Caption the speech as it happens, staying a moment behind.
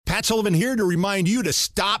Matt Sullivan here to remind you to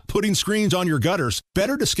stop putting screens on your gutters.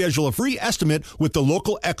 Better to schedule a free estimate with the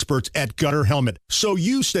local experts at Gutter Helmet so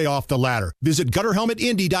you stay off the ladder. Visit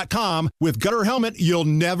GutterHelmetIndy.com. With Gutter Helmet, you'll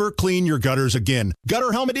never clean your gutters again.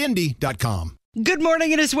 GutterHelmetIndy.com. Good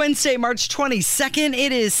morning. It is Wednesday, March 22nd.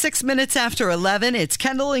 It is 6 minutes after 11. It's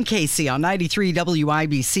Kendall and Casey on 93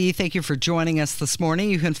 WIBC. Thank you for joining us this morning.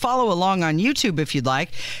 You can follow along on YouTube if you'd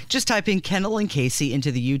like. Just type in Kendall and Casey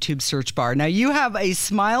into the YouTube search bar. Now, you have a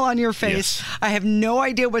smile on your face. Yes. I have no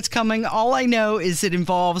idea what's coming. All I know is it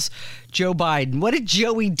involves Joe Biden. What did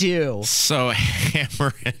Joey do? So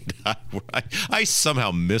Hammer and I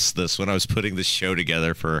somehow missed this when I was putting the show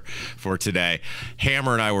together for today.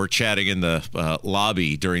 Hammer and I were chatting in the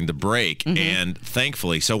lobby during the break, and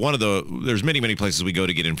thankfully, so there's many places we go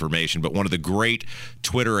to get information, but one of the great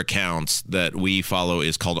Twitter accounts that we follow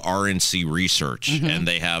is called RNC Research, and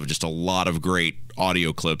they have just a lot of great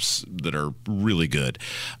audio clips that are really good.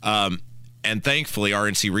 And thankfully,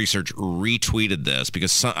 RNC Research retweeted this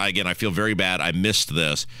because, again, I feel very bad. I missed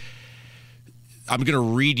this. I'm going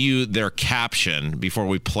to read you their caption before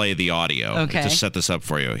we play the audio to set this up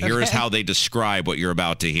for you. Here is how they describe what you're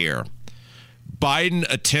about to hear.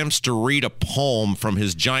 Biden attempts to read a poem from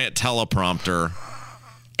his giant teleprompter,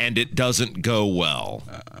 and it doesn't go well.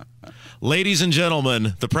 Ladies and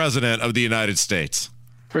gentlemen, the President of the United States.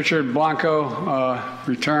 Richard Blanco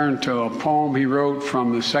returned to a poem he wrote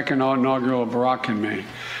from the second inaugural Barack and me.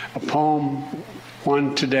 A poem,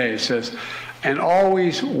 one today, says, and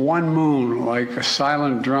always one moon like a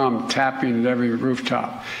silent drum tapping at every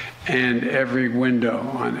rooftop and every window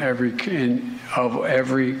on every country.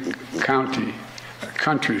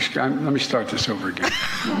 Let me start this over again.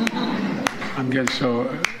 I'm getting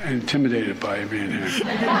so intimidated by being here.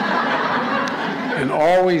 And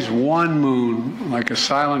always one moon, like a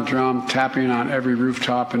silent drum, tapping on every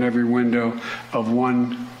rooftop and every window of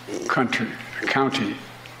one county.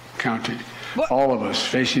 What? All of us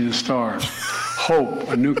facing the stars. Hope,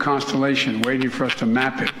 a new constellation, waiting for us to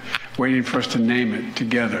map it, waiting for us to name it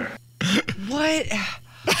together. What?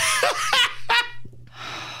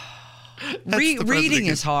 Reading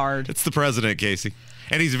is hard. It's the president, Casey.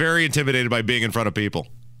 And he's very intimidated by being in front of people.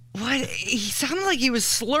 What? He sounded like he was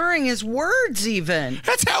slurring his words even.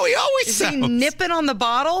 That's how he always sounds. Is he nipping on the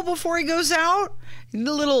bottle before he goes out?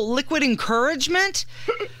 The little liquid encouragement?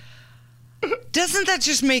 Doesn't that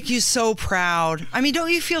just make you so proud? I mean,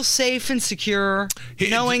 don't you feel safe and secure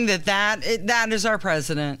knowing that is our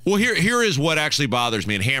president? Well, here is what actually bothers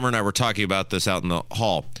me, and Hammer and I were talking about this out in the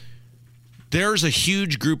hall. There's a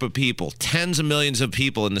huge group of people, tens of millions of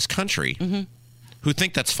people in this country who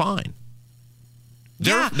think that's fine.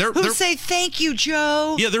 Who say, thank you,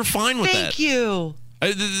 Joe. Yeah, they're fine with that. Thank you.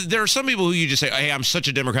 There are some people who you just say, hey, I'm such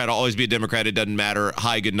a Democrat, I'll always be a Democrat, it doesn't matter.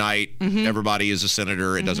 Hi, good night. Everybody is a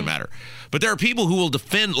senator, it doesn't matter. But there are people who will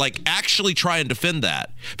defend, actually try and defend that,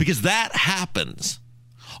 because that happens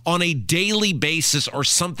on a daily basis or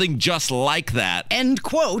something just like that. End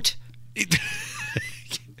quote.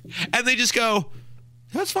 And they just go,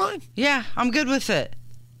 that's fine. Yeah, I'm good with it.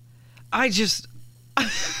 I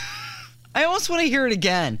almost want to hear it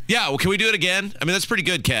again. Yeah, well, can we do it again? I mean, that's pretty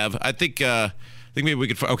good, Kev. I think maybe we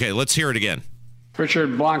could. Okay, let's hear it again.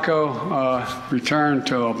 Richard Blanco returned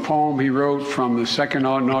to a poem he wrote from the second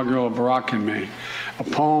inaugural Barack and me. A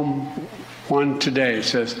poem, one today. It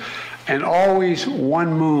says, and always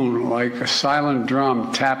one moon like a silent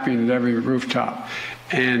drum tapping at every rooftop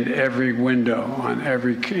and every window on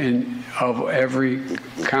every country.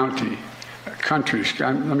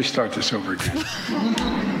 Let me start this over again.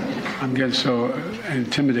 I'm getting so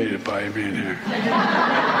intimidated by being here.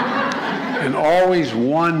 And always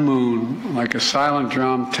one moon, like a silent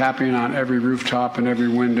drum, tapping on every rooftop and every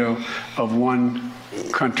window of one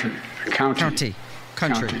county. All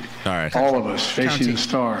right. All of us facing the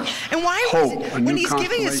stars. And why, when he's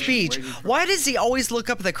giving a speech, why does he always look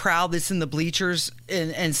up at the crowd that's in the bleachers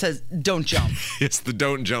and says, don't jump? It's the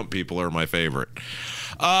don't jump people are my favorite.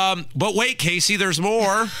 But wait, Casey, there's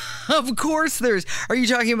more. Of course there's. Are you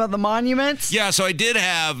talking about the monuments? Yeah, so I did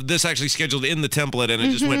have this actually scheduled in the template, and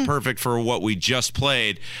it just went perfect for what we just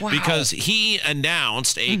played. Wow. Because he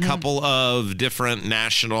announced a couple of different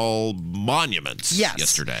national monuments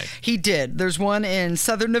yesterday. He did. There's one in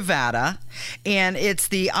southern Nevada, and it's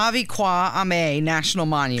the Avi Kwa Ame National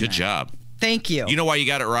Monument. Good job. Thank you. You know why you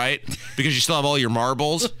got it right? Because you still have all your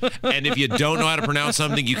marbles. And if you don't know how to pronounce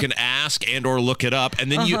something, you can ask and or look it up.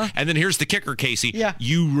 And then then here's the kicker, Casey. Yeah.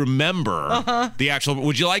 You remember the actual.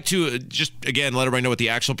 Would you like to just again let everybody know what the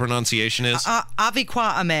actual pronunciation is?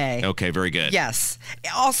 Aviqua Ame. Okay, very good. Yes,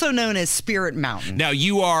 also known as Spirit Mountain. Now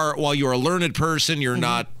while you're a learned person, you're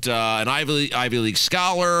not an Ivy League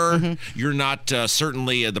scholar. You're not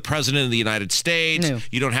certainly the president of the United States. No.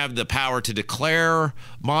 You don't have the power to declare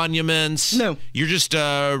monuments. No. You're just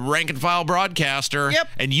a rank and file broadcaster. Yep.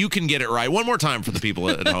 And you can get it right. One more time for the people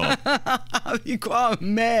at home. Aviqua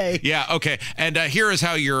Ame. Yeah, okay. And here is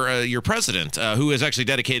how your president, who is actually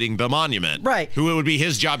dedicating the monument. Right. Who it would be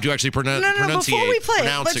his job to actually pronounce Before we play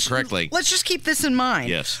it correctly. Let's just keep this in mind.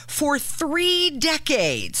 Yes. For 3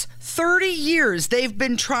 decades, 30 years, they've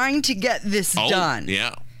been trying to get this done.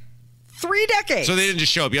 Yeah. 3 decades. So they didn't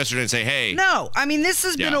just show up yesterday and say, hey. No, I mean, this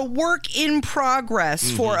has been a work in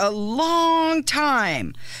progress for a long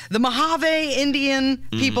time. The Mojave Indian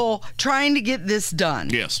people trying to get this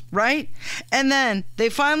done. Yes. Right? And then they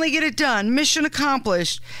finally get it done, mission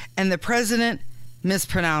accomplished, and the president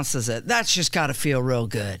mispronounces it. That's just got to feel real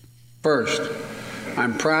good. First,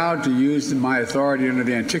 I'm proud to use my authority under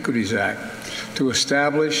the Antiquities Act to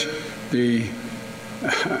establish the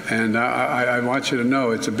and I want you to know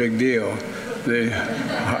it's a big deal. The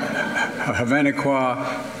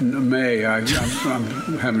Havaniqua May, I'm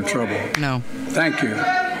having trouble. No. Thank you.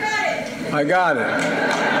 I got it.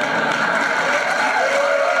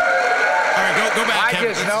 All right, go back. I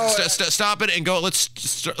just know Stop it and go.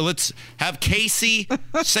 Let's have Casey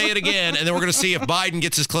say it again, and then we're going to see if Biden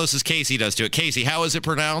gets as close as Casey does to it. Casey, how is it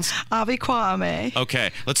pronounced? Aviqua Ame. Okay,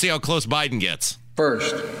 let's see how close Biden gets.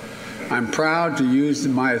 First, I'm proud to use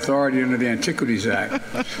my authority under the Antiquities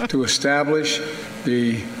Act to establish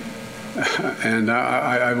the, and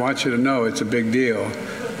I want you to know it's a big deal,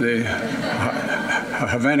 the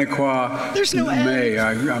Havaniqua May.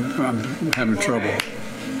 I'm having trouble.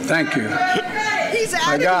 Thank you.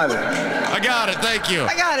 I got it. I got it. Thank you.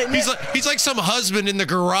 I got it. He's like some husband in the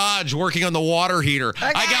garage working on the water heater.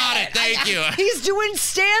 I got it. Thank you. He's doing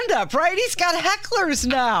stand-up, right? He's got hecklers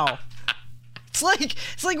now.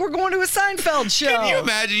 It's like we're going to a Seinfeld show. Can you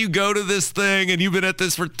imagine you go to this thing and you've been at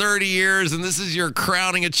this for 30 years and this is your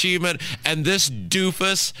crowning achievement and this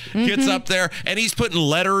doofus gets up there and he's putting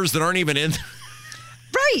letters that aren't even in there.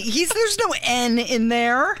 Right. There's no N in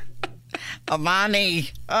there. Amani.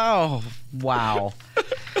 Oh, wow.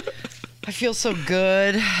 I feel so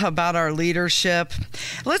good about our leadership.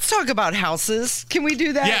 Let's talk about houses. Can we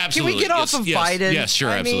do that? Yeah, absolutely. Can we get off of Biden? Yes, sure,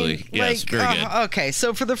 absolutely. Yes, very good. Okay,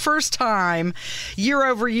 so for the first time, year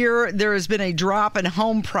over year, there has been a drop in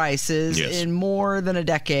home prices in more than a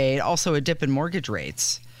decade. Also, a dip in mortgage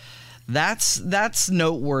rates. That's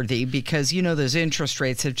noteworthy because, those interest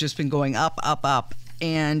rates have just been going up, up, up.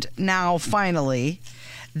 And now, finally,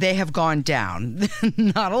 they have gone down.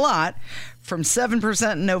 Not a lot. From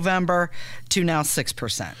 7% in November to now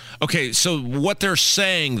 6%. Okay, so what they're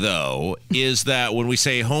saying, though, is that when we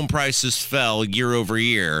say home prices fell year over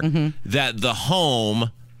year, that the home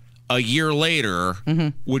a year later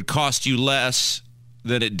would cost you less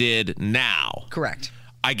than it did now. Correct.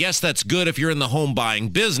 I guess that's good if you're in the home buying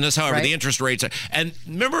business. However, the interest rates are, and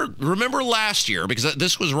remember last year, because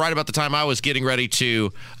this was right about the time I was getting ready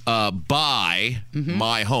to buy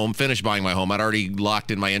my home, finish buying my home. I'd already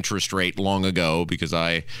locked in my interest rate long ago because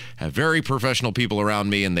I have very professional people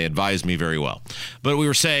around me and they advise me very well. But we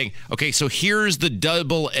were saying, okay, so here's the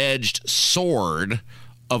double-edged sword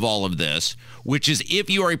of all of this, which is if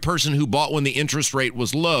you are a person who bought when the interest rate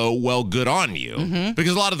was low, well, good on you.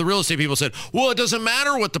 Because a lot of the real estate people said, well, it doesn't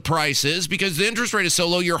matter what the price is because the interest rate is so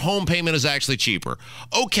low, your home payment is actually cheaper.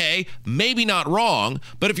 Okay, maybe not wrong,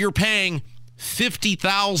 but if you're paying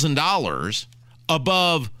 $50,000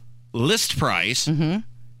 above list price,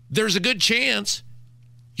 there's a good chance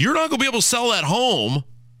you're not going to be able to sell that home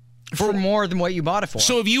for more than what you bought it for.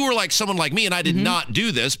 So if you were like someone like me, and I did not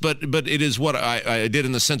do this, but it is what I did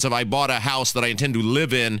in the sense of I bought a house that I intend to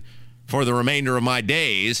live in for the remainder of my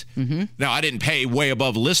days. Now, I didn't pay way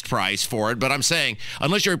above list price for it, but I'm saying,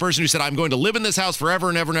 unless you're a person who said, I'm going to live in this house forever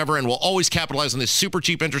and ever and ever and will always capitalize on this super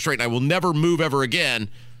cheap interest rate and I will never move ever again,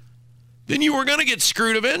 then you were going to get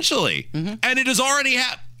screwed eventually. And it has already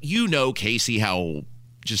happened. You know, Casey, how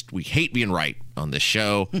we hate being right on this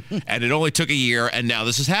show. And it only took a year, and now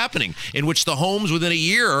this is happening, in which the homes within a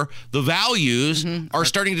year, the values are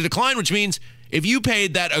starting to decline, which means if you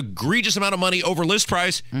paid that egregious amount of money over list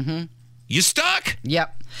price, you stuck.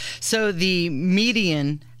 Yep. So the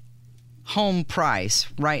median home price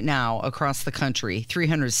right now across the country,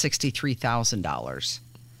 $363,000.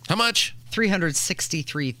 How much?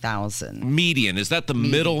 363,000. Median. Is that the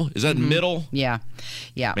middle? Is that middle? Yeah.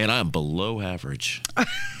 Man, I'm below average.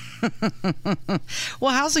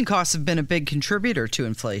 Well, housing costs have been a big contributor to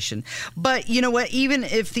inflation. But you know what? Even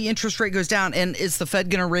if the interest rate goes down, and is the Fed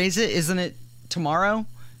going to raise it? Isn't it tomorrow?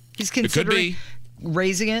 He's considering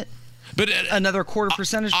raising it. But another quarter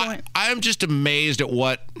percentage point. I'm just amazed at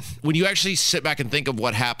when you actually sit back and think of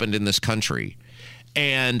what happened in this country.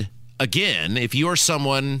 And again, if you are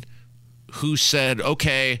someone who said,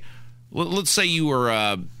 okay, let's say you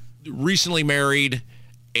were recently married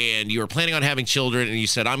and you were planning on having children and you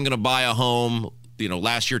said, I'm going to buy a home,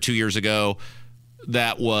 last year, 2 years ago,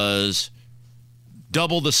 that was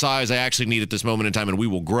double the size I actually need at this moment in time, and we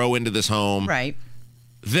will grow into this home. Right.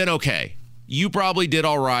 Then, okay, you probably did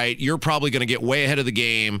all right. You're probably going to get way ahead of the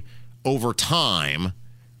game over time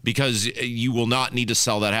because you will not need to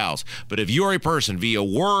sell that house. But if you're a person via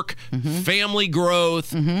work, family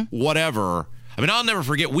growth, whatever, I'll never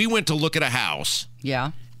forget, we went to look at a house.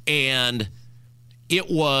 Yeah. And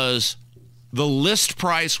the list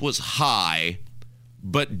price was high,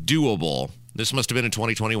 but doable. This must have been in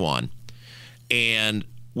 2021. And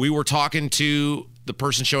we were talking to the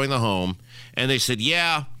person showing the home, and they said,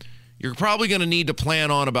 yeah, you're probably going to need to plan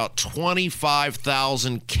on about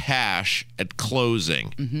 $25,000 cash at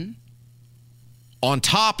closing. On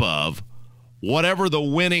top of whatever the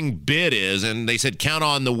winning bid is. And they said count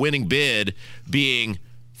on the winning bid being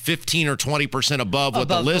 15 or 20% above what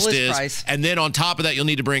the list is. Price. And then on top of that, you'll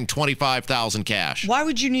need to bring $25,000 cash. Why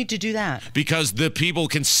would you need to do that? Because the people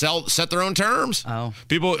can set their own terms. Oh.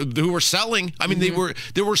 People who were selling,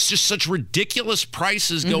 there were just such ridiculous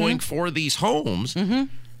prices going for these homes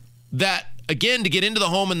that, again, to get into the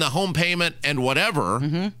home and the home payment and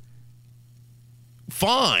whatever,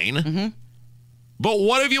 fine. But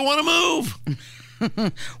what if you want to move?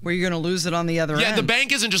 Where you're going to lose it on the other end. Yeah, the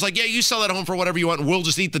bank isn't just like, yeah, you sell that home for whatever you want and we'll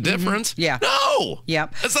just eat the difference. Yeah. No.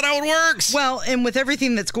 Yep. That's not how it works. Well, and with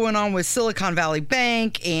everything that's going on with Silicon Valley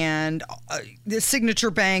Bank and the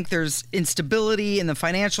Signature Bank, there's instability in the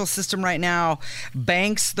financial system right now.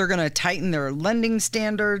 Banks, they're going to tighten their lending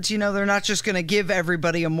standards. They're not just going to give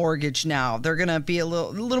everybody a mortgage now. They're going to be a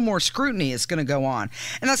little more scrutiny is going to go on.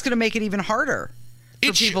 And that's going to make it even harder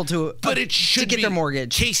for people to get their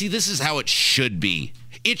mortgage. Casey, this is how it should be.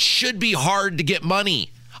 It should be hard to get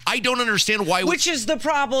money. I don't understand why. Which is the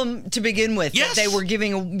problem to begin with. Yes. That they were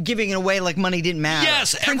giving it away like money didn't matter.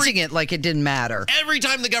 Yes. Printing it like it didn't matter. Every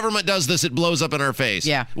time the government does this, it blows up in our face.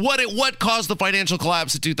 Yeah. What caused the financial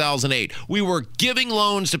collapse of 2008? We were giving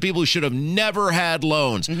loans to people who should have never had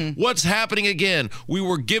loans. What's happening again? We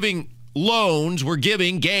were giving loans.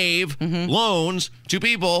 Gave loans to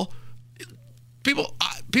people.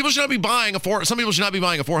 People should not be buying some people should not be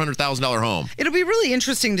buying a $400,000 home. It'll be really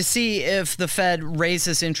interesting to see if the Fed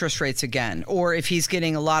raises interest rates again, or if he's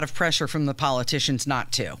getting a lot of pressure from the politicians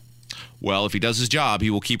not to. Well, if he does his job, he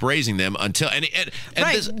will keep raising them until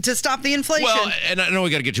to stop the inflation. Well, and I know we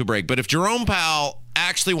got to get to a break, but if Jerome Powell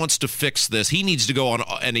actually wants to fix this, he needs to go on,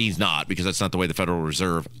 and he's not, because that's not the way the Federal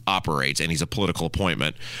Reserve operates, and he's a political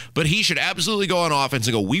appointment. But he should absolutely go on offense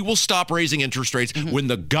and go, we will stop raising interest rates when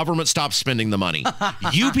the government stops spending the money.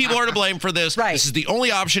 You people are to blame for this. Right. This is the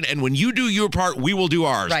only option, and when you do your part, we will do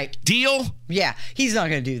ours. Right. Deal? Yeah, he's not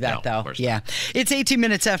going to do that, though. Of course not. It's 18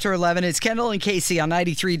 minutes after 11. It's Kendall and Casey on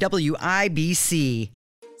 93 WIBC.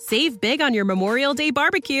 Save big on your Memorial Day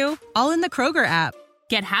barbecue, all in the Kroger app.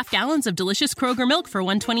 Get half gallons of delicious Kroger milk for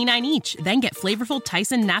 $1.29 each. Then get flavorful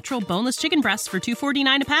Tyson natural boneless chicken breasts for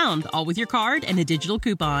 $2.49 a pound, all with your card and a digital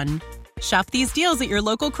coupon. Shop these deals at your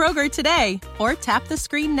local Kroger today, or tap the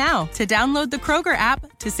screen now to download the Kroger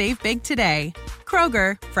app to save big today.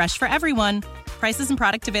 Kroger, fresh for everyone. Prices and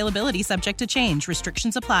product availability subject to change.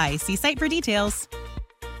 Restrictions apply. See site for details.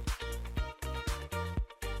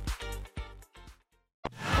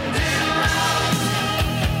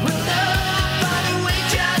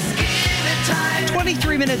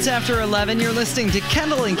 23 minutes after 11, you're listening to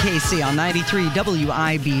Kendall and Casey on 93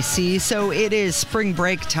 WIBC. So it is spring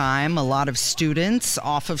break time. A lot of students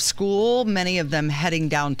off of school, many of them heading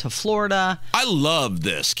down to Florida. I love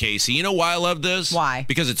this, Casey. You know why I love this? Why?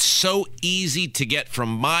 Because it's so easy to get from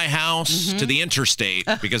my house to the interstate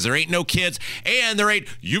because there ain't no kids, and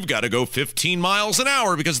you've got to go 15 miles an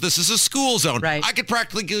hour because this is a school zone. Right. I could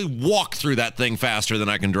practically walk through that thing faster than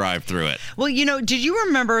I can drive through it. Well, did you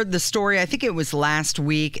remember the story? I think it was last last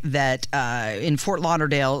week that in Fort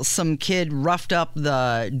Lauderdale, some kid roughed up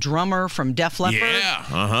the drummer from Def Leppard.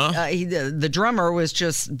 Yeah, The drummer was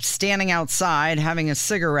just standing outside having a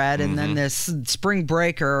cigarette, and then this spring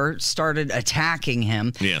breaker started attacking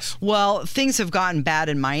him. Yes. Well, things have gotten bad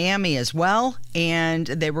in Miami as well, and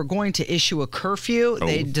they were going to issue a curfew.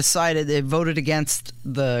 They voted against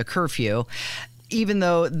the curfew, even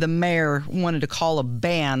though the mayor wanted to call a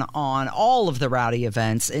ban on all of the rowdy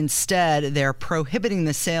events. Instead, they're prohibiting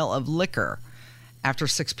the sale of liquor after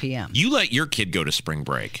 6 p.m. You let your kid go to spring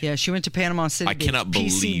break. Yeah, she went to Panama City. I cannot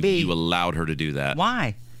believe you allowed her to do that.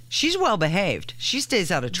 Why? She's well behaved. She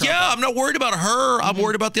stays out of trouble. Yeah, I'm not worried about her. I'm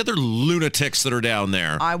worried about the other lunatics that are down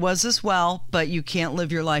there. I was as well, but you can't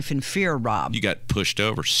live your life in fear, Rob. You got pushed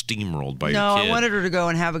over, steamrolled by your No, kid. I wanted her to go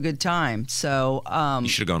and have a good time. So you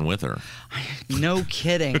should have gone with her. no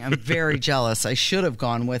kidding. I'm very jealous. I should have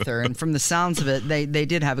gone with her. And from the sounds of it, they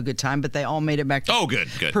did have a good time, but they all made it back to good.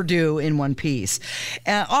 Purdue in one piece.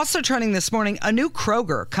 Also trending this morning, a new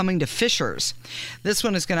Kroger coming to Fishers. This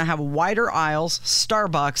one is going to have wider aisles,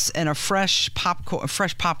 Starbucks, and a fresh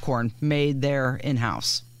popcorn made there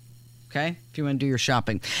in-house. Okay? If you want to do your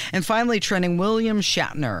shopping. And finally trending, William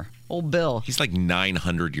Shatner. Old Bill. He's like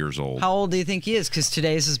 900 years old. How old do you think he is? Because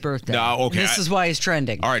today's his birthday. No, okay. This is why he's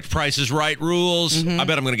trending. All right, Price is Right rules. I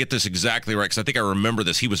bet I'm going to get this exactly right because I think I remember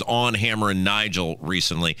this. He was on Hammer and Nigel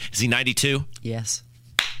recently. Is he 92? Yes.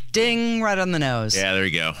 Ding, right on the nose. Yeah, there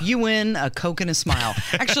you go. You win a Coke and a smile.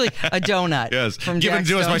 Actually, a donut. Yes. From Given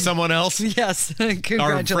to us by someone else? Yes.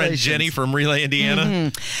 Congratulations. Our friend Jenny from Relay,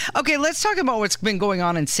 Indiana. Okay, let's talk about what's been going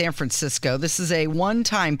on in San Francisco. This is a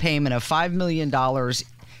one-time payment of $5 million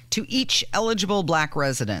to each eligible black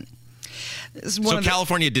resident. So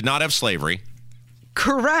California did not have slavery.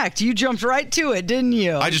 Correct. You jumped right to it, didn't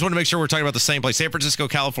you? I just want to make sure we're talking about the same place. San Francisco,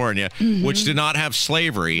 California, which did not have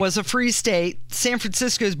slavery. Was a free state. San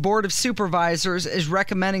Francisco's Board of Supervisors is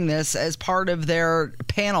recommending this as part of their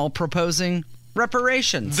panel proposing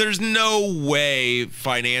reparations. There's no way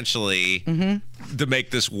financially to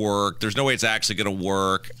make this work. There's no way it's actually going to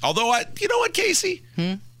work. Although, you know what, Casey?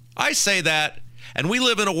 I say that, and we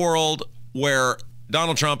live in a world where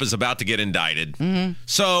Donald Trump is about to get indicted.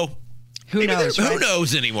 So... Who knows? Who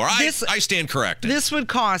knows anymore? I stand corrected. This would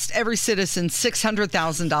cost every citizen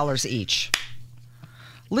 $600,000 each.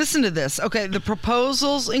 Listen to this. Okay, the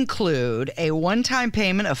proposals include a one-time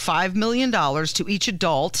payment of $5 million to each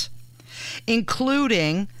adult,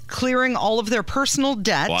 including clearing all of their personal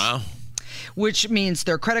debt. Wow. Which means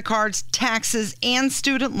their credit cards, taxes, and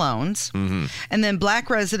student loans. And then black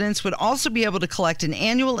residents would also be able to collect an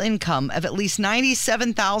annual income of at least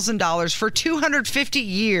 $97,000 for 250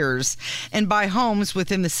 years and buy homes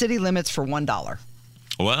within the city limits for $1.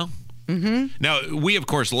 Well, now, we, of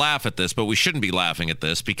course, laugh at this, but we shouldn't be laughing at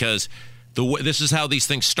this because this is how these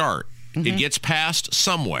things start. It gets passed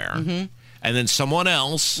somewhere. And then someone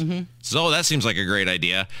else says, oh, that seems like a great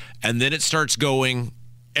idea. And then it starts going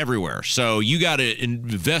everywhere. So you got a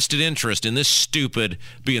invested interest in this stupid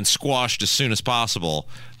being squashed as soon as possible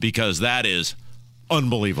because that is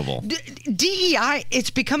unbelievable. DEI, it's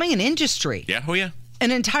becoming an industry. Yeah, oh yeah.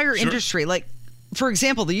 An entire industry. Like, for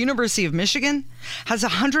example, the University of Michigan has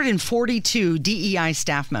 142 DEI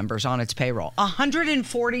staff members on its payroll.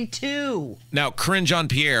 142. Now, cringe on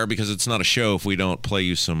Pierre, because it's not a show if we don't play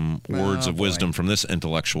you some words of wisdom from this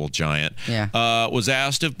intellectual giant, was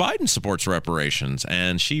asked if Biden supports reparations,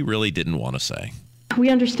 and she really didn't want to say. We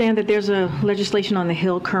understand that there's a legislation on the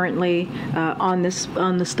Hill currently on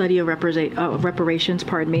the study of reparations,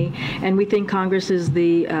 and we think Congress is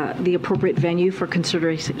the appropriate venue for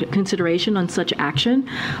consideration on such action,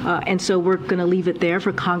 and so we're going to leave it there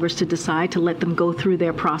for Congress to decide to let them go through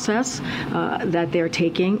their process that they're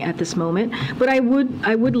taking at this moment. But I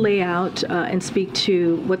would lay out and speak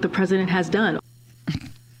to what the president has done.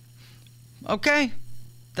 Okay.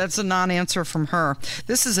 That's a non-answer from her.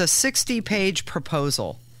 This is a 60-page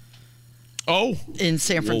proposal. Oh. In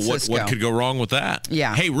San Francisco. Well, what could go wrong with that?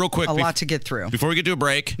 Yeah. Hey, real quick. A lot to get through. Before we get to a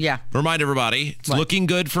break. Yeah. Remind everybody, it's looking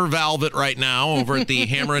good for Velvet right now over at the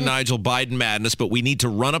Hammer and Nigel Biden Madness, but we need to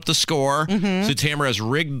run up the score since Hammer has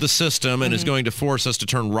rigged the system and is going to force us to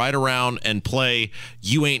turn right around and play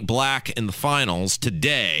You Ain't Black in the finals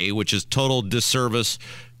today, which is total disservice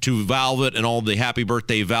to Velvet and all the happy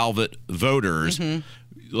birthday Velvet voters.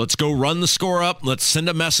 let's go run the score up. Let's send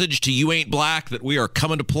a message to You Ain't Black that we are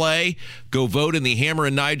coming to play. Go vote in the Hammer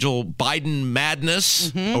and Nigel Biden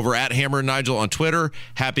madness over at Hammer and Nigel on Twitter.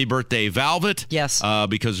 Happy birthday, Velvet. Yes.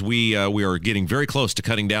 Because we are getting very close to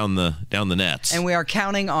cutting down the nets. And we are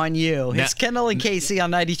counting on you. It's Kendall and Casey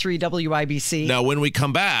on 93 WIBC. Now, when we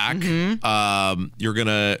come back, you're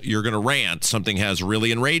gonna rant. Something has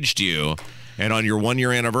really enraged you. And on your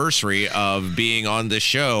 1-year anniversary of being on this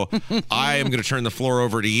show, I am going to turn the floor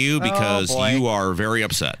over to you because you are very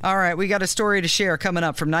upset. All right, we got a story to share coming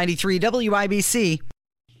up from 93 WIBC.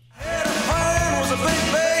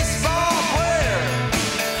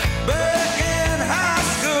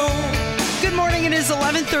 Good morning, it is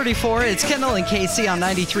 11:34. It's Kendall and Casey on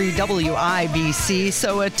 93 WIBC.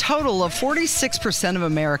 So a total of 46% of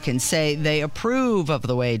Americans say they approve of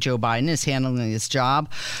the way Joe Biden is handling his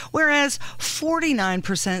job, whereas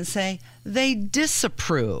 49% say they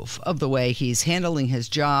disapprove of the way he's handling his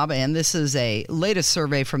job. And this is a latest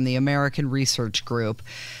survey from the American Research Group.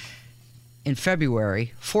 In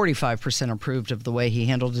February, 45% approved of the way he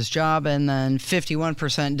handled his job, and then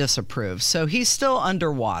 51% disapproved. So he's still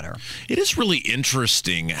underwater. It is really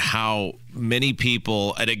interesting how many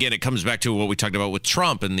people, and again, it comes back to what we talked about with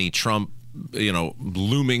Trump and the Trump,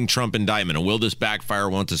 looming Trump indictment. And will this backfire?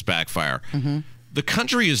 Won't this backfire? The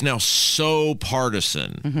country is now so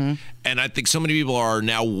partisan, and I think so many people are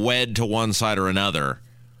now wed to one side or another.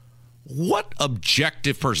 What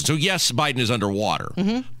objective person? So yes, Biden is underwater,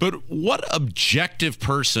 but what objective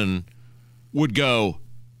person would go,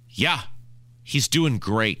 yeah, he's doing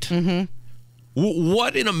great?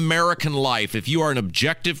 What in American life, if you are an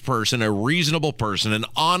objective person, a reasonable person, an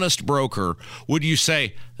honest broker, would you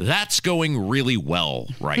say, that's going really well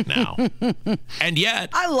right now? And yet,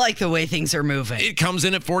 I like the way things are moving. It comes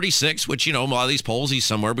in at 46, which, a lot of these polls, he's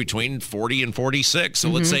somewhere between 40 and 46. So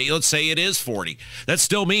let's say it is 40. That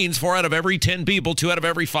still means 4 out of every 10 people, 2 out of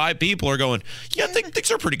every 5 people are going, yeah, I think things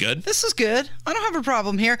are pretty good. This is good. I don't have a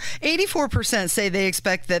problem here. 84% say they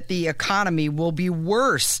expect that the economy will be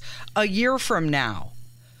worse a year from now.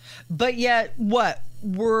 But yet, what?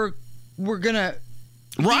 We're going to...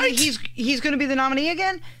 Right. He's going to be the nominee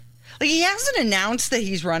again? Like, he hasn't announced that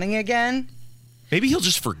he's running again. Maybe he'll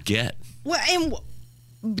just forget. Well,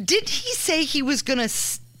 and did he say he was going to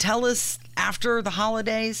tell us after the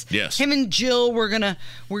holidays? Yes. Him and Jill we're going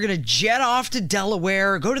to jet off to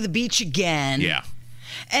Delaware, go to the beach again. Yeah.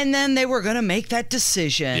 And then they were going to make that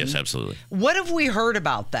decision. Yes, absolutely. What have we heard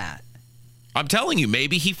about that? I'm telling you,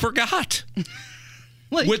 maybe he forgot.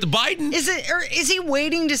 With Biden. Is he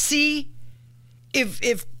waiting to see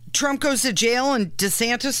if Trump goes to jail and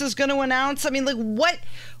DeSantis is going to announce? I mean, like,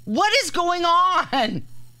 what is going on?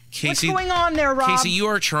 Casey, what's going on there, Rob? Casey, you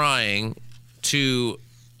are trying to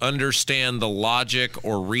understand the logic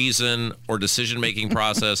or reason or decision-making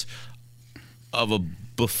process of a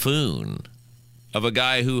buffoon, of a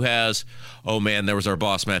guy who has, oh man, there was our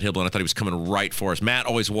boss, Matt Hibble, and I thought he was coming right for us. Matt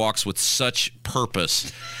always walks with such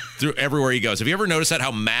purpose through everywhere he goes. Have you ever noticed that,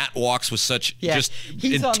 how Matt walks with such just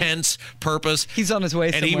intense purpose? He's on his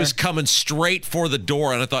way somewhere. And he was coming straight for the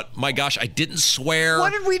door, and I thought, my gosh, I didn't swear.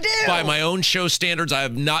 What did we do? By my own show standards, I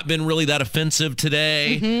have not been really that offensive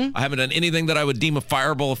today. I haven't done anything that I would deem a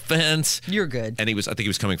fireable offense. You're good. And I think he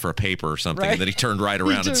was coming for a paper or something, right? And then he turned right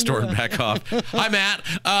around and stormed back off. Hi, Matt.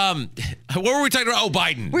 What were we talking about? Oh,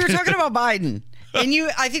 Biden. We were talking about Biden. And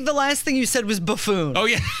I think the last thing you said was buffoon. Oh,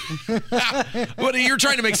 yeah. Well, you're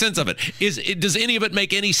trying to make sense of it. Does any of it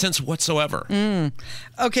make any sense whatsoever?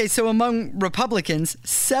 Okay, so among Republicans,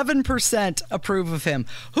 7% approve of him.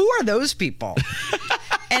 Who are those people?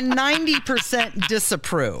 And 90%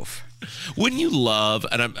 disapprove. Wouldn't you love,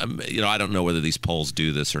 and I don't know whether these polls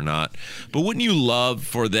do this or not, but wouldn't you love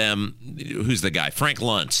for them, who's the guy? Frank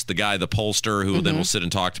Luntz, the pollster who then will sit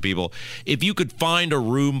and talk to people. If you could find a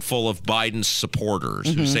room full of Biden's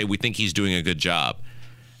supporters who say, we think he's doing a good job,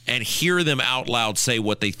 and hear them out loud say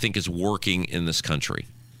what they think is working in this country,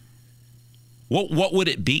 what would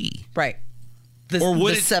it be? Right. The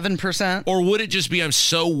 7%? Or would it just be, I'm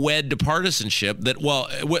so wed to partisanship that,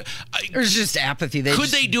 there's just apathy. Could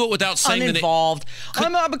they do it without saying uninvolved?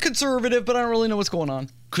 I'm a conservative, but I don't really know what's going on.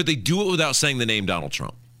 Could they do it without saying the name Donald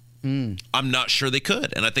Trump? I'm not sure they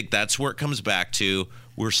could. And I think that's where it comes back to.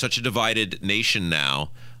 We're such a divided nation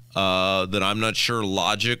now that I'm not sure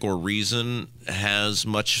logic or reason has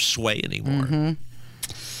much sway anymore.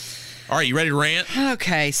 All right, you ready to rant?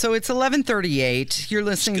 Okay, so it's 11:38. You're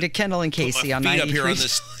listening to Kendall and Casey on 93. Put my feet up here on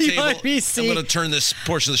this table. WIBC. I'm going to turn this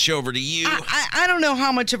portion of the show over to you. I don't know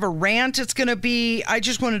how much of a rant it's going to be. I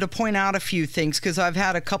just wanted to point out a few things because I've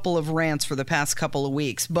had a couple of rants for the past couple of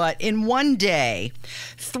weeks. But in one day,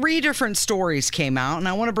 3 different stories came out, and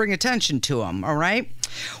I want to bring attention to them, all right?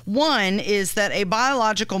 One is that a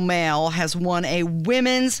biological male has won a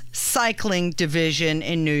women's cycling division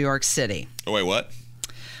in New York City. Oh, wait, what?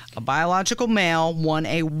 A biological male won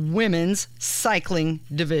a women's cycling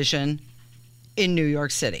division in New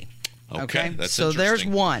York City. Okay, that's so there's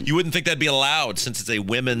one. You wouldn't think that'd be allowed since it's a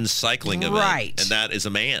women's cycling event. Right. And that is a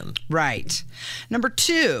man. Right. Number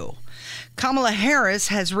 2, Kamala Harris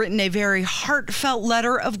has written a very heartfelt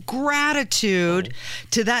letter of gratitude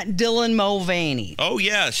to that Dylan Mulvaney. Oh,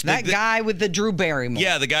 yes. That guy with the Drew Barrymore.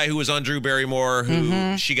 Yeah, the guy who was on Drew Barrymore,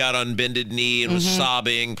 who she got on bended knee and was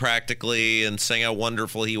sobbing practically and saying how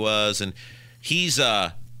wonderful he was. And he's,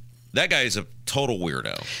 that guy is a total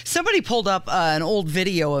weirdo. Somebody pulled up an old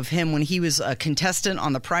video of him when he was a contestant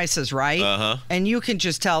on The Price is Right. And you can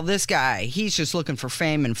just tell this guy, he's just looking for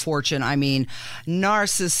fame and fortune. I mean,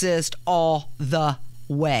 narcissist all the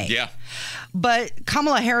way. Yeah. But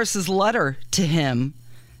Kamala Harris's letter to him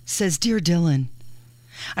says, "Dear Dylan,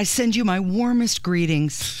 I send you my warmest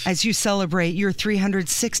greetings as you celebrate your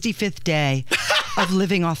 365th day of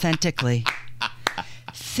living authentically.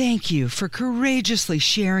 Thank you for courageously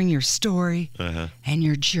sharing your story and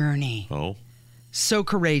your journey. Oh. So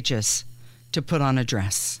courageous to put on a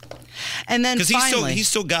dress." And then finally... Because he's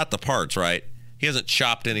still got the parts, right? He hasn't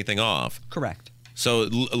chopped anything off. Correct. So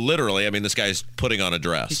literally, I mean, this guy's putting on a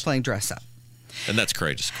dress. He's playing dress up. And that's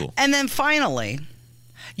courageous. Cool. And then finally,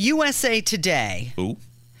 USA Today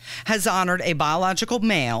has honored a biological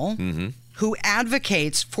male who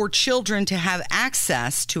advocates for children to have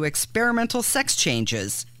access to experimental sex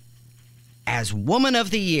changes as Woman of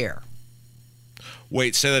the Year.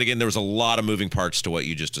 Wait, say that again. There was a lot of moving parts to what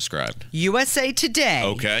you just described. USA Today.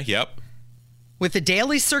 Okay, yep. With a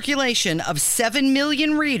daily circulation of 7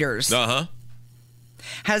 million readers,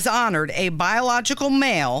 has honored a biological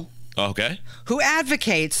male who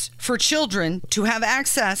advocates for children to have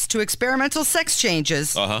access to experimental sex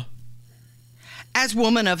changes as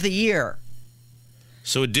Woman of the Year.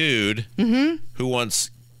 So a dude who wants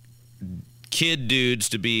kid dudes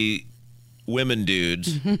to be women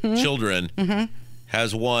dudes, children,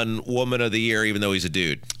 has won Woman of the Year even though he's a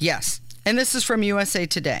dude. Yes. And this is from USA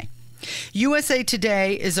Today. USA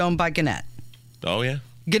Today is owned by Gannett. Oh, yeah?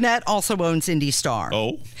 Gannett also owns Indy Star.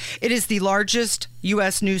 Oh. It is the largest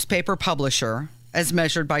U.S. newspaper publisher as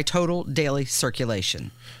measured by total daily circulation.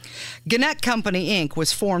 Gannett Company, Inc.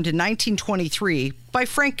 was formed in 1923 by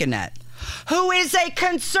Frank Gannett, who is a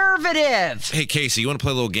conservative. Hey, Casey, you want to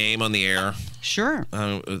play a little game on the air? Sure.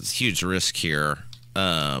 It's a huge risk here.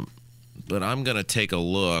 But I'm going to take a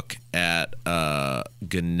look at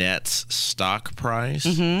Gannett's stock price.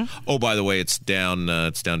 Oh, by the way, it's down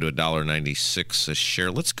to $1.96 a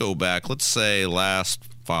share. Let's go back. Let's say last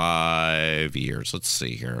 5 years. Let's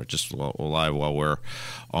see here. Just live while we're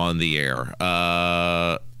on the air.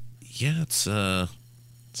 Yeah, it's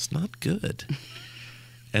not good.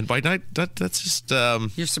 And by night, that's just...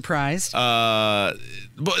 You're surprised? But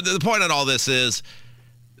the point on all this is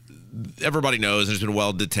everybody knows, and it's been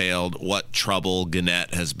well detailed, what trouble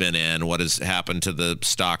Gannett has been in, what has happened to the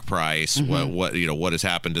stock price, what has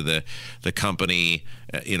happened to the company,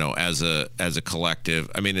 as a collective.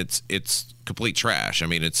 I mean, it's complete trash. I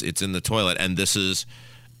mean, it's in the toilet, and this is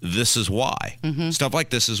why. Stuff like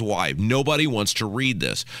this is why. Nobody wants to read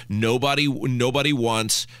this. Nobody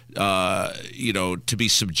wants to be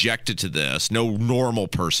subjected to this. No normal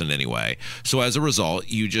person anyway. So as a result,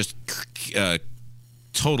 you just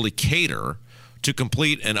totally cater to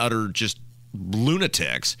complete and utter just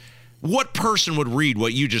lunatics. What person would read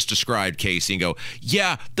what you just described, Casey, and go,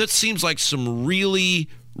 yeah, that seems like some really,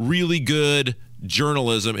 really good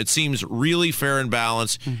journalism. It seems really fair and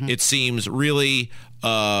balanced. It seems really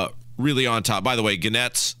really on top. By the way,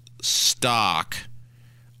 Gannett's stock,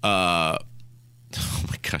 oh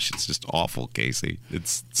my gosh, it's just awful, Casey.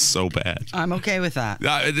 It's so bad. I'm okay with that.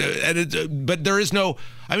 But there is no,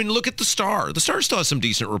 I mean, look at the Star. The Star still has some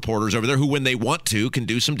decent reporters over there who, when they want to, can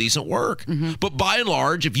do some decent work. But by and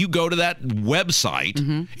large, if you go to that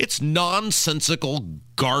website, it's nonsensical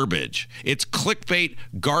garbage. It's clickbait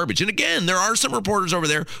garbage. And again, there are some reporters over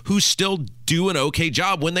there who still do an okay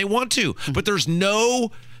job when they want to. But there's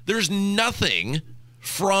nothing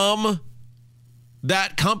from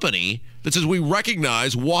that company that says we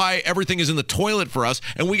recognize why everything is in the toilet for us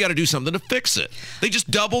and we got to do something to fix it. They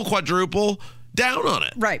just double, quadruple down on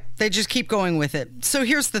it. Right. They just keep going with it. So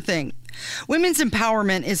here's the thing. Women's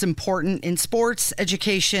empowerment is important in sports,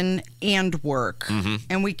 education, and work.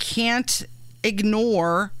 And we can't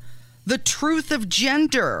ignore the truth of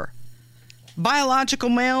gender. Biological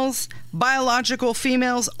males, biological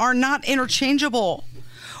females are not interchangeable.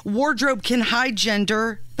 Wardrobe can hide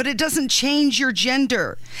gender, but it doesn't change your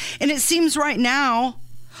gender. And it seems right now,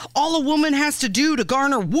 all a woman has to do to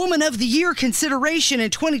garner Woman of the Year consideration in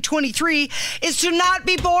 2023 is to not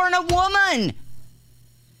be born a woman.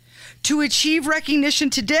 To achieve recognition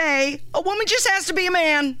today, a woman just has to be a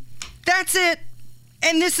man. That's it.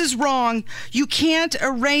 And this is wrong. You can't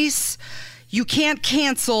erase, you can't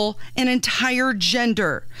cancel an entire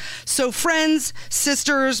gender. So friends,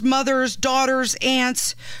 sisters, mothers, daughters,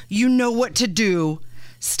 aunts, you know what to do.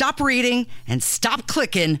 Stop reading and stop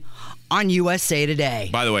clicking on USA Today.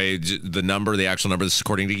 By the way, the actual number, this is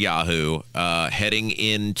according to Yahoo. Heading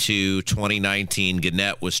into 2019,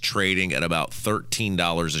 Gannett was trading at about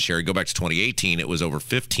 $13 a share. Go back to 2018, it was over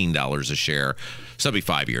 $15 a share. So that'd be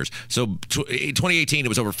 5 years. So 2018, it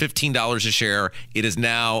was over $15 a share. It is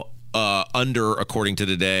now under, according to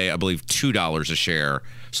today, I believe $2 a share.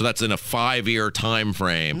 So that's in a 5-year time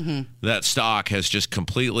frame. That stock has just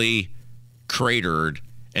completely cratered.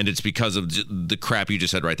 And it's because of the crap you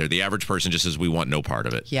just said right there. The average person just says, we want no part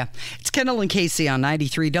of it. Yeah. It's Kendall and Casey on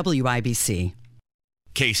 93 WIBC.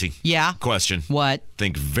 Casey. Yeah? Question. What?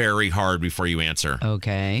 Think very hard before you answer.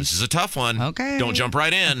 Okay. This is a tough one. Okay. Don't jump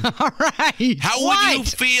right in. All right. How would you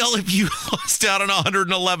feel if you lost out on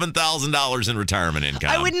 $111,000 in retirement income?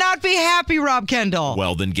 I would not be happy, Rob Kendall.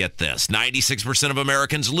 Well, then get this. 96% of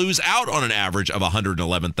Americans lose out on an average of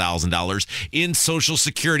 $111,000 in Social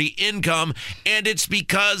Security income, and it's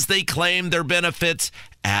because they claim their benefits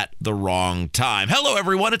at the wrong time. Hello,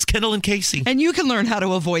 everyone. It's Kendall and Casey. And you can learn how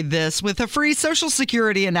to avoid this with a free Social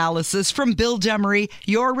Security analysis from Bill Demery,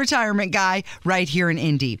 your retirement guy, right here in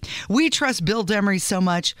Indy. We trust Bill Demery so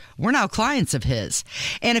much, we're now clients of his.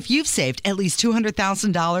 And if you've saved at least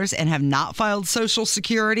 $200,000 and have not filed Social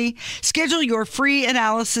Security, schedule your free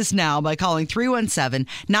analysis now by calling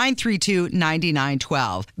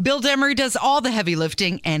 317-932-9912. Bill Demery does all the heavy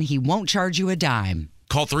lifting, and he won't charge you a dime.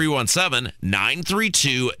 Call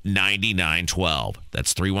 317-932-9912.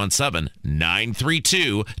 That's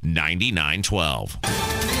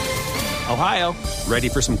 317-932-9912. Ohio, ready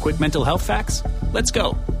for some quick mental health facts? Let's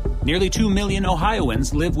go. Nearly 2 million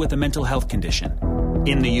Ohioans live with a mental health condition.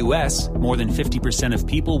 In the U.S., more than 50% of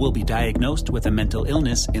people will be diagnosed with a mental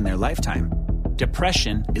illness in their lifetime.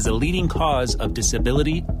 Depression is a leading cause of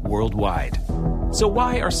disability worldwide. So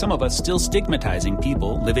why are some of us still stigmatizing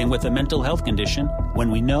people living with a mental health condition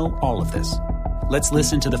when we know all of this? Let's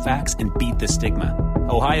listen to the facts and beat the stigma.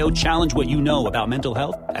 Ohio, challenge what you know about mental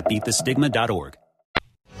health at beatthestigma.org.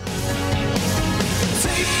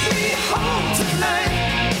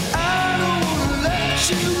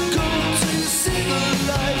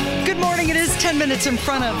 Good morning. It is 10 minutes in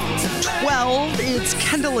front of 12. It's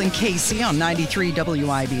Kendall and Casey on 93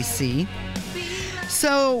 WIBC.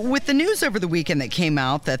 So with the news over the weekend that came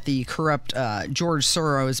out that the corrupt George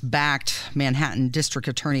Soros-backed Manhattan District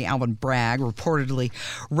Attorney Alvin Bragg reportedly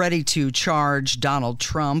ready to charge Donald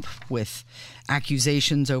Trump with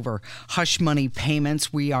accusations over hush money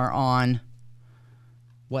payments, we are on,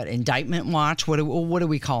 indictment watch? What are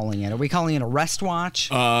we calling it? Are we calling it arrest watch?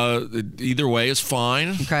 Either way is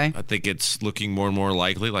fine. Okay. I think it's looking more and more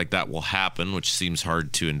likely like that will happen, which seems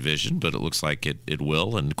hard to envision, but it looks like it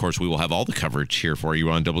will. And, of course, we will have all the coverage here for you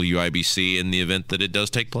on WIBC in the event that it does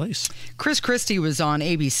take place. Chris Christie was on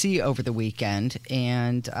ABC over the weekend,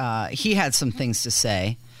 and he had some things to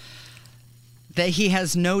say, that he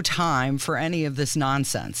has no time for any of this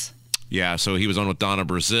nonsense. Yeah, so he was on with Donna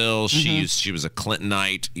Brazile. She was a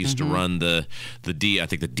Clintonite, used to run the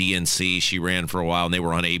DNC. She ran for a while, and they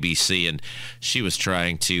were on ABC, and she was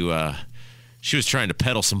trying to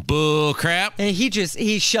peddle some bull crap. And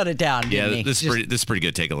he shut it down. Didn't he? This is pretty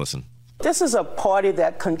good. Take a listen. This is a party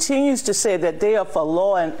that continues to say that they are for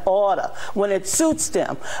law and order when it suits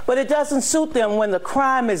them. But it doesn't suit them when the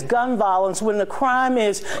crime is gun violence, when the crime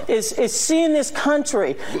is seeing this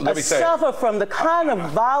country suffer from the kind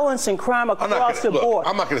of violence and crime across the board.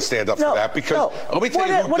 I'm not going to stand up for that because let me tell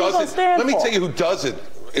you who does it. Let me tell you who does it.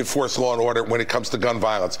 Enforce law and order when it comes to gun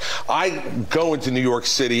violence. I go into New York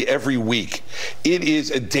City every week. It is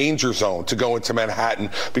a danger zone to go into Manhattan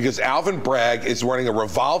because Alvin Bragg is running a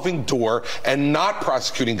revolving door and not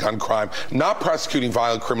prosecuting gun crime, not prosecuting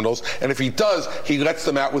violent criminals. And if he does, he lets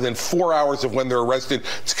them out within 4 hours of when they're arrested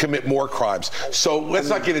to commit more crimes. So let's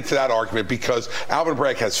not get into that argument because Alvin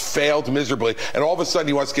Bragg has failed miserably, and all of a sudden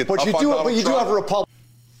he wants to get up on Donald Trump. Do have a Republican.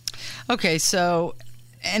 Okay, so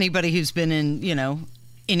anybody who's been in,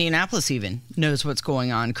 Indianapolis even knows what's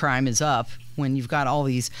going on. Crime is up when you've got all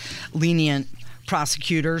these lenient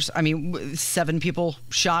prosecutors. I mean, 7 people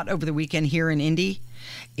shot over the weekend here in Indy,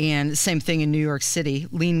 and same thing in New York City,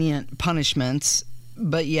 lenient punishments,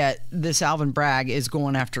 but yet this Alvin Bragg is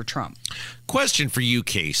going after Trump. Question for you,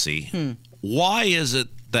 Casey. Why is it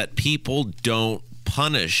that people don't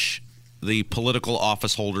punish the political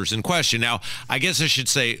office holders in question? Now, I guess I should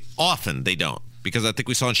say often they don't, because I think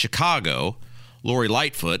we saw in Chicago, Lori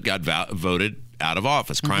Lightfoot got voted out of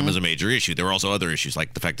office. Crime is a major issue. There were also other issues,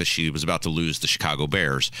 like the fact that she was about to lose the Chicago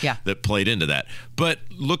Bears that played into that. But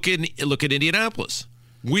look at Indianapolis.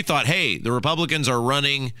 We thought, hey, the Republicans are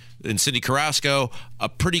running in Cindy Carrasco, a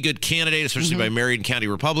pretty good candidate, especially by Marion County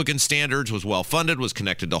Republican standards, was well-funded, was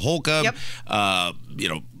connected to Holcomb,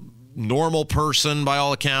 normal person by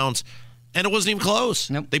all accounts, and it wasn't even close.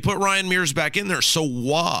 They put Ryan Mears back in there. So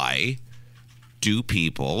why do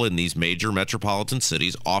people in these major metropolitan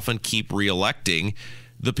cities often keep re-electing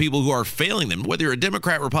the people who are failing them? Whether you're a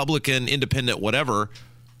Democrat, Republican, independent, whatever,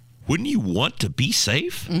 wouldn't you want to be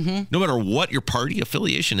safe? No matter what your party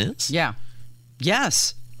affiliation is? Yeah.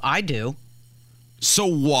 Yes, I do. So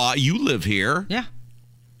why? You live here. Yeah.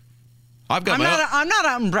 I'm not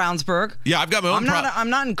out in Brownsburg. Yeah, I've got my own I'm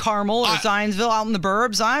not in Carmel or Zionsville, out in the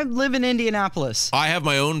burbs. I live in Indianapolis. I have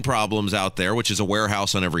my own problems out there, which is a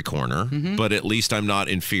warehouse on every corner. But at least I'm not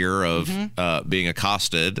in fear of being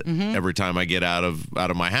accosted every time I get out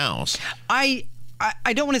of my house.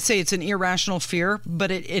 I don't want to say it's an irrational fear,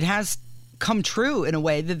 but it has come true in a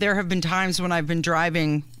way that there have been times when I've been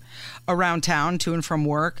driving around town to and from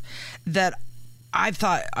work that I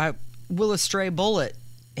thought, will a stray bullet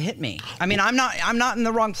hit me? I mean, I'm not in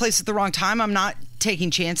the wrong place at the wrong time. I'm not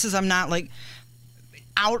taking chances. I'm not like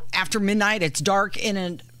out after midnight. It's dark in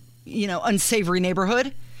an unsavory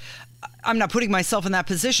neighborhood. I'm not putting myself in that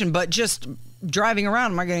position, but just driving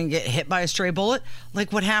around, am I going to get hit by a stray bullet?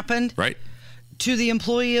 Like what happened? Right. To the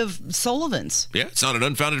employee of Sullivan's. Yeah, it's not an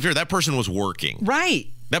unfounded fear. That person was working. Right.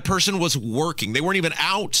 That person was working. They weren't even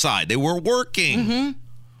outside. They were working.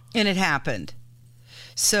 And it happened.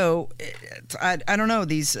 So, I don't know.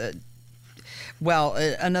 These,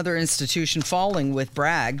 another institution falling with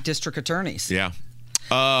Bragg, district attorneys. Yeah.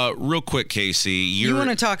 Real quick, Casey. You want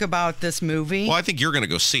to talk about this movie? Well, I think you're going to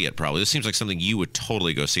go see it probably. This seems like something you would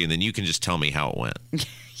totally go see, and then you can just tell me how it went.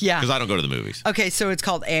 Yeah. Because I don't go to the movies. Okay, so it's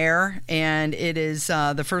called Air, and it is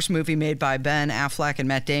the first movie made by Ben Affleck and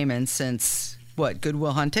Matt Damon since, Good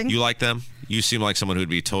Will Hunting? You like them? You seem like someone who'd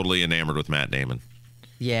be totally enamored with Matt Damon.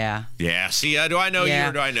 Yeah. Yeah. See, do I know you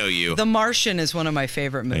or do I know you? The Martian is one of my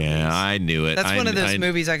favorite movies. Yeah, I knew it. That's one of those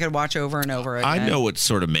movies I could watch over and over again. I know what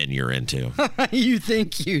sort of men you're into. You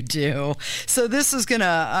think you do. So this is going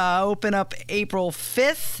to open up April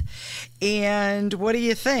 5th. And what do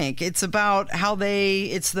you think? It's about how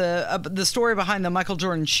it's the story behind the Michael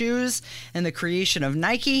Jordan shoes and the creation of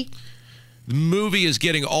Nike. The movie is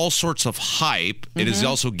getting all sorts of hype. It is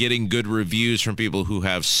also getting good reviews from people who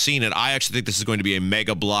have seen it. I actually think this is going to be a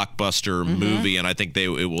mega blockbuster movie, and I think it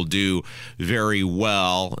will do very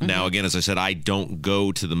well. Now, again, as I said, I don't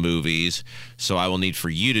go to the movies, so I will need for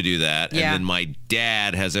you to do that. Yeah. And then my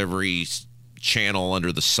dad has every channel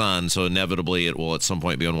under the sun, so inevitably it will at some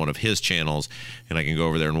point be on one of his channels, and I can go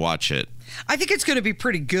over there and watch it. I think it's going to be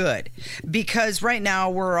pretty good, because right now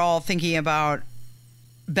we're all thinking about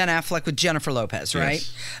Ben Affleck with Jennifer Lopez, right?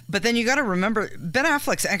 Yes. But then you got to remember, Ben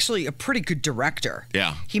Affleck's actually a pretty good director.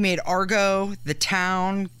 Yeah. He made Argo, The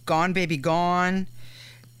Town, Gone Baby Gone.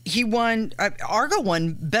 He won, Argo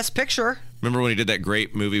won Best Picture. Remember when he did that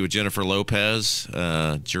great movie with Jennifer Lopez,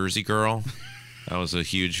 Jersey Girl? That was a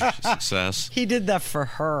huge success. He did that for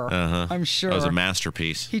her, I'm sure. That was a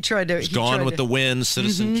masterpiece. He tried to... Gone with the Wind,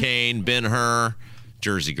 Citizen Kane, Ben-Hur,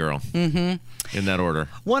 Jersey Girl. In that order.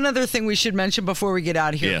 One other thing we should mention before we get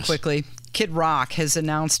out of here quickly. Kid Rock has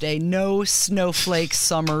announced a No Snowflake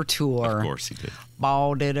Summer Tour. Of course he did.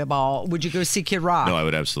 Would you go see Kid Rock? No, I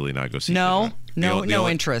would absolutely not go see Kid Rock. No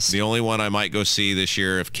interest. The only one I might go see this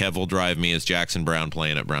year, if Kev will drive me, is Jackson Brown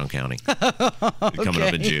playing at Brown County. Coming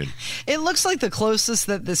up in June. It looks like the closest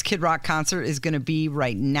that this Kid Rock concert is going to be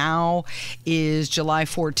right now is July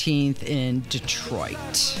 14th in Detroit.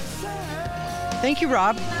 Thank you,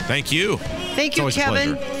 Rob. Thank you. Thank you,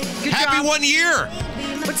 Kevin. Good Happy job. 1 year.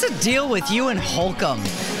 What's the deal with you and Holcomb?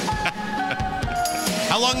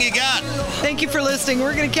 How long you got? Thank you for listening.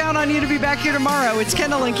 We're going to count on you to be back here tomorrow. It's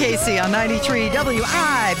Kendall and Casey on 93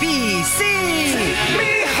 WIBC. Take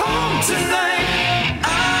me home tonight.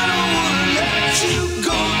 I don't want to let you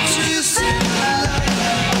go till you see the light.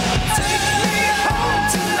 Take me home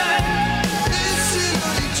tonight. This is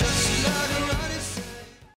just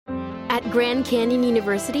like a At Grand Canyon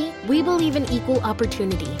University, we believe in equal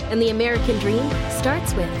opportunity, and the American dream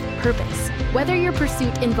starts with purpose. Whether your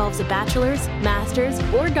pursuit involves a bachelor's, master's,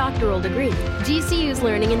 or doctoral degree, GCU's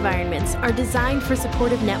learning environments are designed for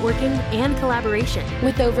supportive networking and collaboration.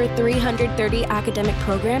 With over 330 academic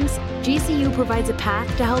programs, GCU provides a path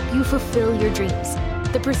to help you fulfill your dreams.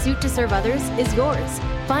 The pursuit to serve others is yours.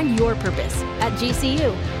 Find your purpose at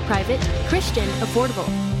GCU. Private, Christian, affordable.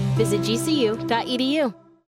 Visit gcu.edu.